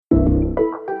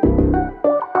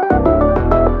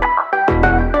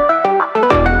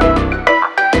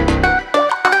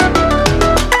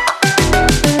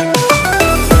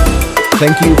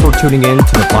Thank you for tuning in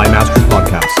to the Fi Mastery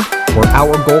Podcast, where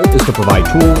our goal is to provide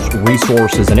tools,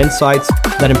 resources, and insights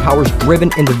that empowers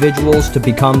driven individuals to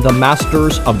become the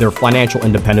masters of their financial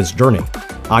independence journey.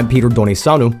 I'm Peter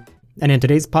Donisanu. And in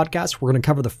today's podcast, we're going to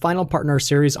cover the final part in our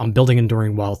series on building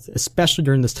enduring wealth, especially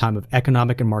during this time of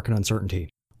economic and market uncertainty.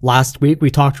 Last week, we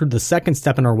talked through the second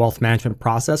step in our wealth management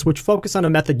process, which focused on a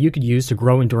method you could use to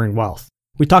grow enduring wealth.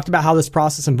 We talked about how this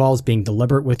process involves being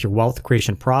deliberate with your wealth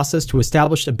creation process to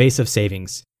establish a base of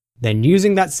savings, then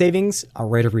using that savings, a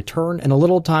rate of return, and a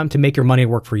little time to make your money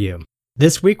work for you.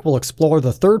 This week, we'll explore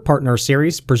the third part in our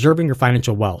series, preserving your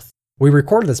financial wealth. We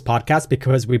recorded this podcast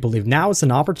because we believe now is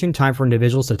an opportune time for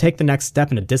individuals to take the next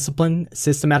step in a disciplined,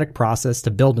 systematic process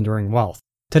to build enduring wealth.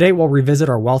 Today, we'll revisit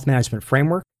our wealth management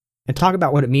framework and talk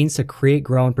about what it means to create,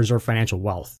 grow, and preserve financial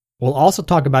wealth. We'll also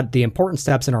talk about the important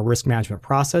steps in our risk management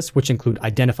process, which include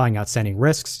identifying outstanding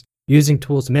risks, using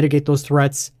tools to mitigate those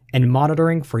threats, and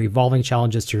monitoring for evolving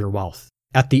challenges to your wealth.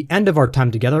 At the end of our time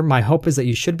together, my hope is that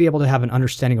you should be able to have an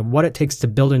understanding of what it takes to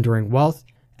build enduring wealth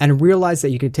and realize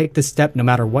that you can take this step no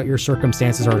matter what your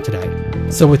circumstances are today.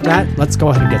 So with that, let's go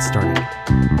ahead and get started.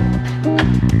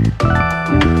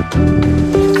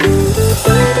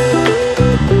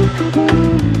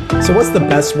 So what's the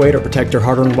best way to protect your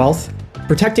hard-earned wealth?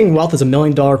 Protecting wealth is $1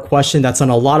 million question that's on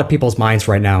a lot of people's minds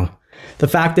right now. The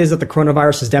fact is that the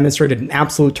coronavirus has demonstrated in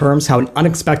absolute terms how an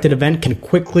unexpected event can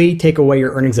quickly take away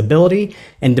your earnings ability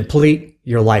and deplete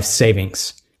your life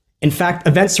savings. In fact,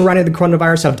 events surrounding the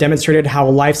coronavirus have demonstrated how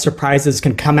life surprises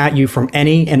can come at you from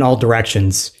any and all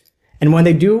directions. And when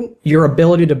they do, your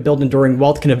ability to build enduring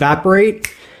wealth can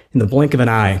evaporate in the blink of an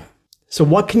eye. So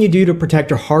what can you do to protect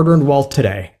your hard-earned wealth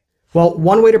today? Well,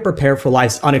 one way to prepare for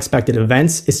life's unexpected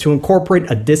events is to incorporate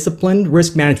a disciplined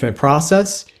risk management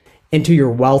process into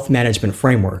your wealth management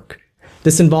framework.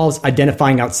 This involves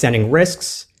identifying outstanding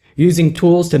risks, using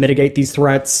tools to mitigate these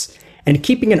threats, and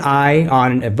keeping an eye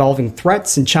on evolving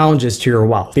threats and challenges to your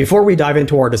wealth. Before we dive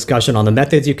into our discussion on the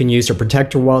methods you can use to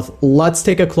protect your wealth, let's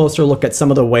take a closer look at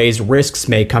some of the ways risks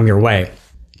may come your way.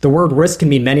 The word risk can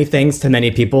mean many things to many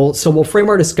people, so we'll frame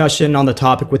our discussion on the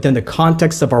topic within the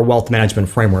context of our wealth management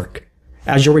framework.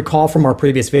 As you'll recall from our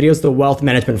previous videos, the wealth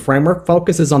management framework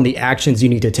focuses on the actions you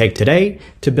need to take today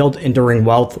to build enduring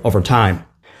wealth over time.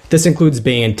 This includes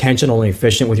being intentional and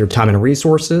efficient with your time and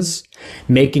resources,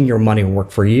 making your money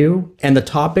work for you, and the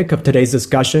topic of today's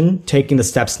discussion, taking the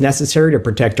steps necessary to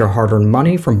protect your hard-earned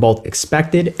money from both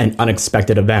expected and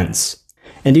unexpected events.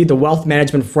 Indeed, the wealth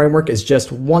management framework is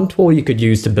just one tool you could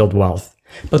use to build wealth.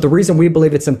 But the reason we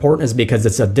believe it's important is because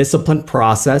it's a disciplined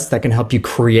process that can help you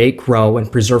create, grow,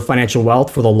 and preserve financial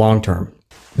wealth for the long term.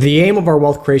 The aim of our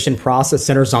wealth creation process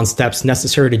centers on steps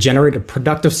necessary to generate a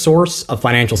productive source of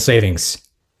financial savings.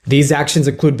 These actions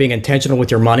include being intentional with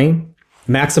your money,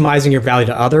 maximizing your value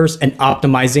to others, and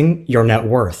optimizing your net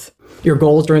worth. Your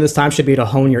goals during this time should be to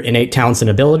hone your innate talents and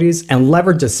abilities and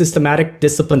leverage a systematic,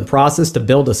 disciplined process to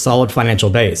build a solid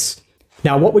financial base.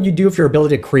 Now, what would you do if your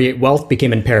ability to create wealth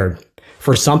became impaired?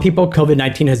 For some people,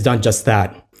 COVID-19 has done just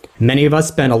that. Many of us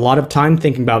spend a lot of time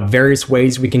thinking about various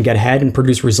ways we can get ahead and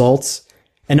produce results,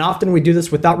 and often we do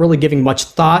this without really giving much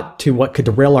thought to what could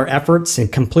derail our efforts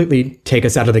and completely take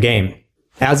us out of the game.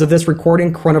 As of this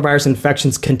recording, coronavirus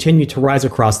infections continue to rise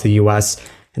across the US,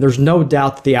 and there's no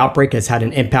doubt that the outbreak has had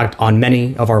an impact on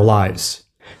many of our lives.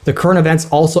 The current events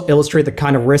also illustrate the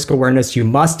kind of risk awareness you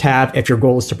must have if your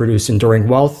goal is to produce enduring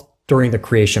wealth during the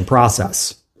creation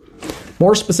process.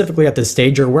 More specifically at this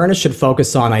stage, your awareness should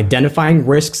focus on identifying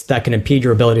risks that can impede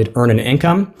your ability to earn an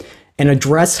income and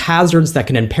address hazards that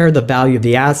can impair the value of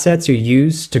the assets you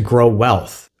use to grow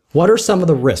wealth. What are some of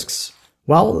the risks?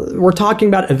 Well, we're talking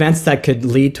about events that could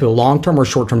lead to a long-term or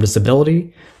short-term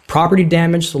disability, property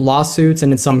damage, lawsuits,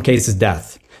 and in some cases,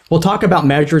 death. We'll talk about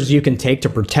measures you can take to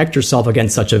protect yourself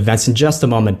against such events in just a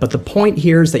moment, but the point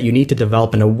here is that you need to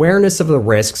develop an awareness of the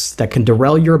risks that can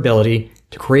derail your ability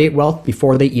to create wealth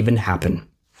before they even happen.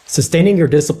 Sustaining your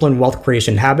disciplined wealth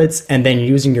creation habits and then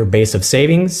using your base of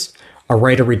savings, a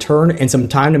rate of return, and some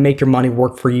time to make your money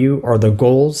work for you are the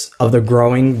goals of the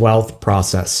growing wealth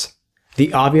process.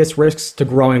 The obvious risks to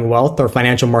growing wealth are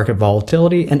financial market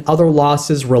volatility and other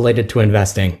losses related to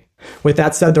investing. With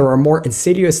that said, there are more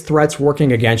insidious threats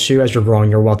working against you as you're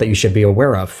growing your wealth that you should be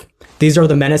aware of. These are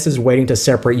the menaces waiting to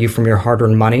separate you from your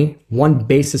hard-earned money, one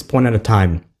basis point at a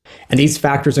time. And these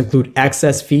factors include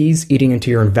excess fees eating into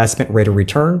your investment rate of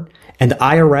return and the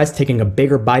IRS taking a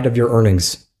bigger bite of your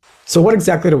earnings. So what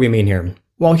exactly do we mean here?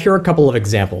 Well, here are a couple of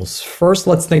examples. First,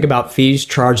 let's think about fees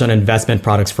charged on investment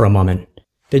products for a moment.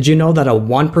 Did you know that a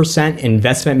 1%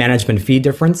 investment management fee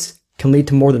difference can lead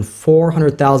to more than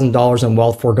 $400,000 in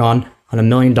wealth foregone on $1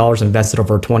 million invested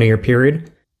over a 20-year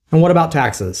period? And what about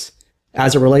taxes?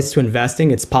 As it relates to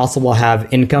investing, it's possible to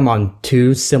have income on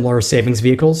two similar savings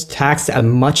vehicles taxed at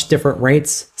much different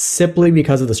rates simply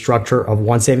because of the structure of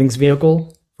one savings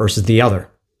vehicle versus the other.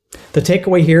 The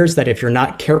takeaway here is that if you're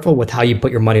not careful with how you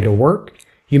put your money to work,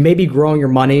 you may be growing your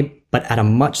money, but at a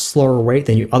much slower rate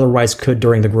than you otherwise could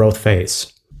during the growth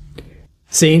phase.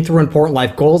 Seeing through important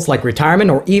life goals like retirement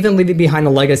or even leaving behind a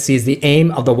legacy is the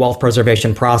aim of the wealth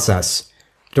preservation process.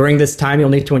 During this time, you'll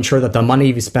need to ensure that the money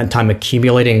you've spent time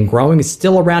accumulating and growing is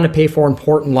still around to pay for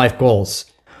important life goals.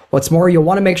 What's more, you'll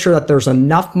want to make sure that there's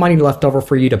enough money left over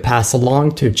for you to pass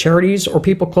along to charities or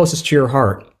people closest to your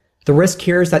heart. The risk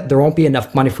here is that there won't be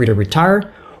enough money for you to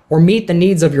retire or meet the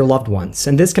needs of your loved ones.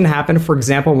 And this can happen, for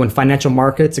example, when financial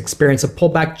markets experience a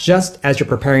pullback just as you're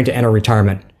preparing to enter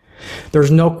retirement.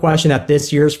 There's no question that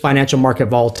this year's financial market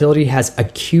volatility has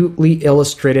acutely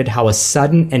illustrated how a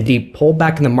sudden and deep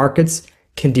pullback in the markets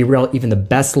can derail even the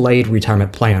best laid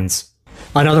retirement plans.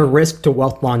 Another risk to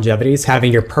wealth longevity is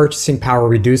having your purchasing power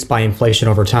reduced by inflation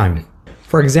over time.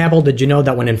 For example, did you know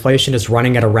that when inflation is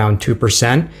running at around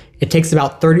 2%, it takes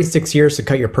about 36 years to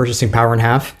cut your purchasing power in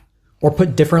half? Or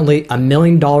put differently, $1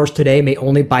 million today may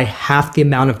only buy half the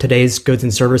amount of today's goods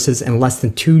and services in less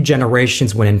than 2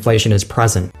 generations when inflation is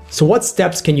present. So what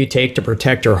steps can you take to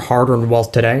protect your hard-earned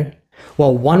wealth today?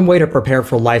 Well, one way to prepare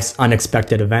for life's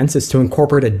unexpected events is to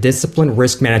incorporate a disciplined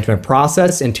risk management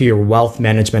process into your wealth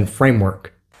management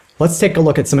framework. Let's take a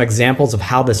look at some examples of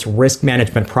how this risk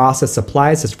management process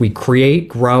applies as we create,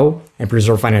 grow, and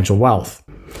preserve financial wealth.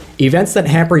 Events that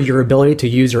hamper your ability to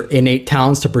use your innate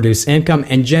talents to produce income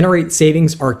and generate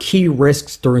savings are key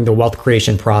risks during the wealth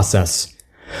creation process.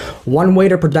 One way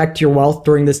to protect your wealth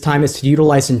during this time is to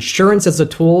utilize insurance as a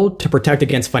tool to protect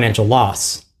against financial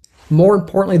loss. More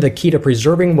importantly, the key to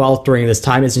preserving wealth during this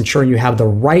time is ensuring you have the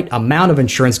right amount of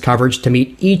insurance coverage to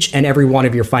meet each and every one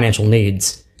of your financial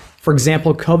needs. For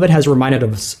example, COVID has reminded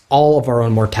us all of our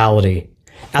own mortality.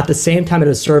 At the same time, it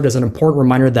has served as an important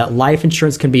reminder that life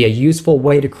insurance can be a useful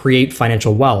way to create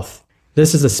financial wealth.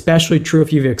 This is especially true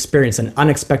if you've experienced an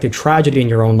unexpected tragedy in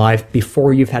your own life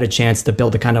before you've had a chance to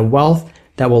build the kind of wealth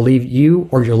that will leave you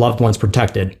or your loved ones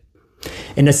protected.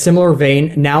 In a similar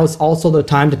vein, now is also the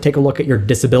time to take a look at your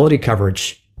disability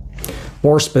coverage.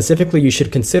 More specifically, you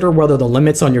should consider whether the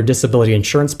limits on your disability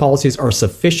insurance policies are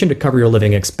sufficient to cover your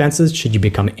living expenses should you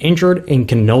become injured and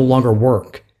can no longer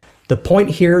work. The point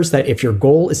here is that if your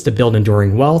goal is to build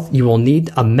enduring wealth, you will need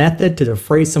a method to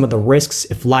defray some of the risks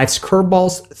if life's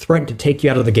curveballs threaten to take you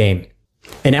out of the game.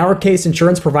 In our case,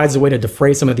 insurance provides a way to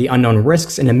defray some of the unknown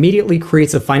risks and immediately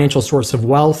creates a financial source of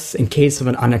wealth in case of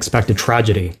an unexpected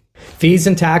tragedy. Fees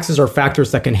and taxes are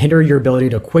factors that can hinder your ability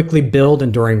to quickly build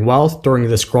enduring wealth during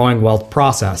this growing wealth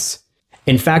process.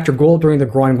 In fact, your goal during the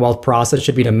growing wealth process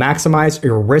should be to maximize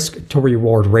your risk to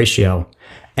reward ratio.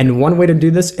 And one way to do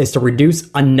this is to reduce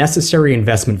unnecessary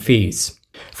investment fees.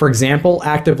 For example,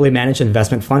 actively managed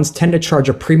investment funds tend to charge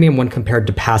a premium when compared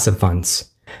to passive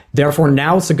funds. Therefore,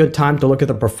 now is a good time to look at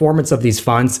the performance of these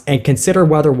funds and consider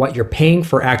whether what you're paying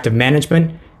for active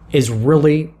management is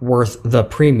really worth the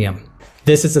premium.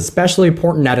 This is especially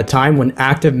important at a time when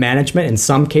active management in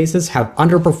some cases have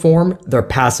underperformed their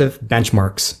passive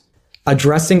benchmarks.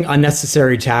 Addressing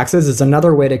unnecessary taxes is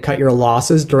another way to cut your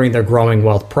losses during the growing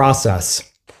wealth process.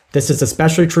 This is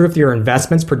especially true if your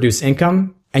investments produce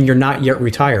income and you're not yet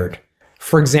retired.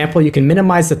 For example, you can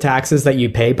minimize the taxes that you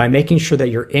pay by making sure that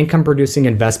your income-producing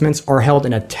investments are held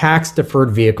in a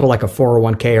tax-deferred vehicle like a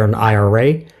 401k or an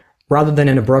IRA, rather than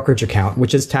in a brokerage account,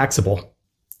 which is taxable.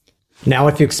 Now,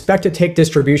 if you expect to take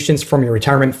distributions from your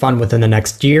retirement fund within the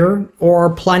next year or are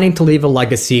planning to leave a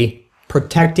legacy,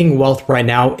 protecting wealth right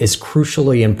now is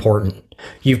crucially important.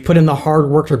 You've put in the hard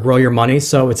work to grow your money,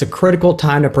 so it's a critical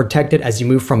time to protect it as you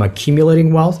move from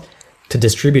accumulating wealth to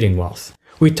distributing wealth.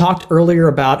 We talked earlier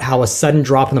about how a sudden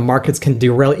drop in the markets can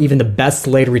derail even the best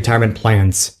laid retirement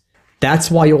plans.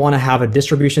 That's why you'll want to have a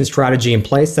distribution strategy in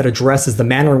place that addresses the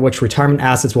manner in which retirement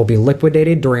assets will be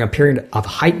liquidated during a period of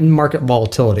heightened market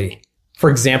volatility.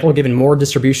 For example, giving more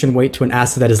distribution weight to an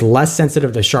asset that is less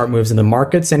sensitive to sharp moves in the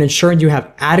markets and ensuring you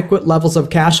have adequate levels of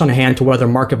cash on hand to weather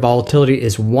market volatility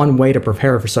is one way to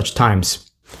prepare for such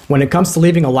times. When it comes to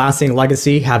leaving a lasting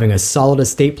legacy, having a solid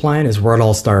estate plan is where it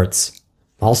all starts.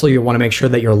 Also, you want to make sure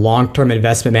that your long-term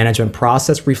investment management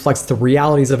process reflects the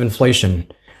realities of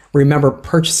inflation. Remember,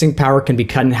 purchasing power can be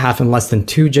cut in half in less than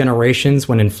 2 generations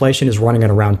when inflation is running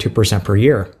at around 2% per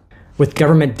year. With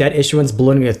government debt issuance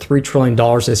ballooning at $3 trillion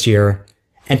this year,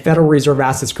 and Federal Reserve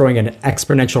assets growing at an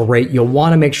exponential rate, you'll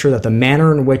want to make sure that the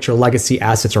manner in which your legacy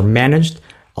assets are managed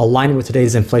align with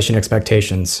today's inflation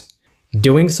expectations.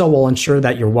 Doing so will ensure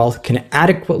that your wealth can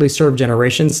adequately serve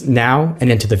generations now and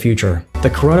into the future. The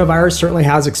coronavirus certainly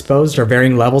has exposed our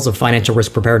varying levels of financial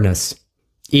risk preparedness.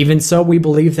 Even so, we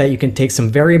believe that you can take some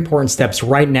very important steps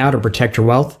right now to protect your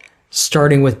wealth,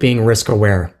 starting with being risk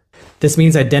aware. This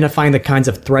means identifying the kinds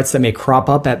of threats that may crop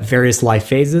up at various life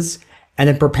phases, and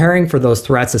then preparing for those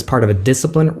threats as part of a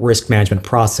disciplined risk management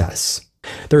process.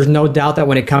 There's no doubt that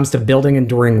when it comes to building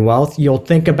enduring wealth, you'll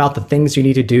think about the things you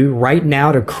need to do right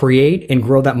now to create and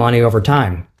grow that money over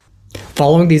time.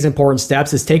 Following these important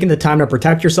steps is taking the time to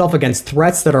protect yourself against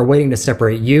threats that are waiting to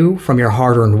separate you from your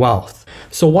hard-earned wealth.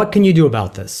 So what can you do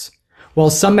about this? Well,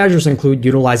 some measures include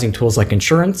utilizing tools like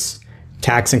insurance,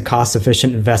 tax and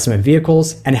cost-efficient investment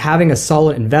vehicles, and having a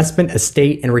solid investment,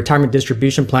 estate, and retirement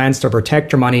distribution plans to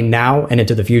protect your money now and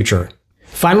into the future.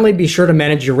 Finally, be sure to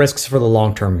manage your risks for the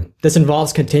long term. This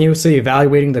involves continuously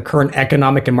evaluating the current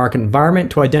economic and market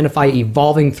environment to identify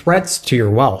evolving threats to your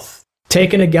wealth.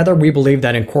 Taken together, we believe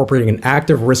that incorporating an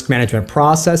active risk management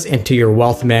process into your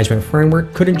wealth management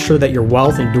framework could ensure that your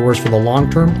wealth endures for the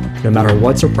long term, no matter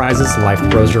what surprises life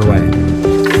throws your way.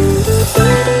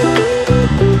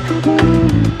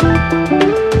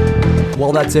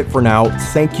 Well, that's it for now.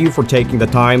 Thank you for taking the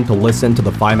time to listen to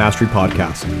the FI Mastery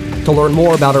podcast. To learn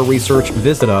more about our research,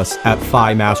 visit us at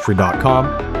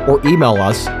FIMastery.com or email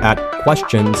us at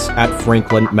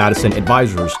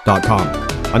questions@franklinmadisonadvisors.com.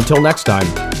 Until next time,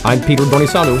 I'm Peter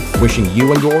Donisanu, wishing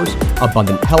you and yours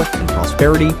abundant health and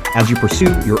prosperity as you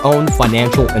pursue your own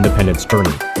financial independence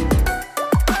journey.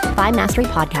 FI Mastery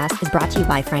Podcast is brought to you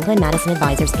by Franklin Madison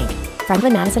Advisors, Inc.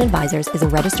 Franklin Madison Advisors is a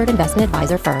registered investment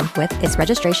advisor firm with its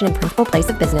registration and principal place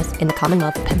of business in the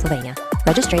Commonwealth of Pennsylvania.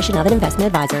 Registration of an investment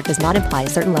advisor does not imply a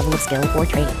certain level of skill or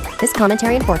training. This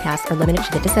commentary and forecasts are limited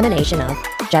to the dissemination of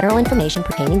general information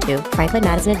pertaining to Franklin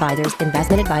Madison Advisors'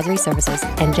 investment advisory services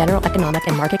and general economic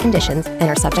and market conditions and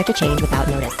are subject to change without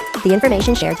notice. The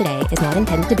information shared today is not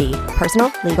intended to be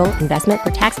personal, legal, investment,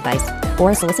 or tax advice,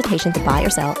 or a solicitation to buy or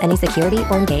sell any security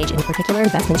or engage in a particular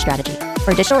investment strategy.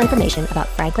 For additional information about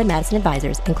Franklin Madison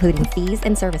Advisors, including fees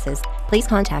and services, please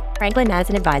contact Franklin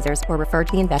Madison Advisors or refer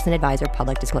to the Investment Advisor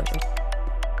public disclosures.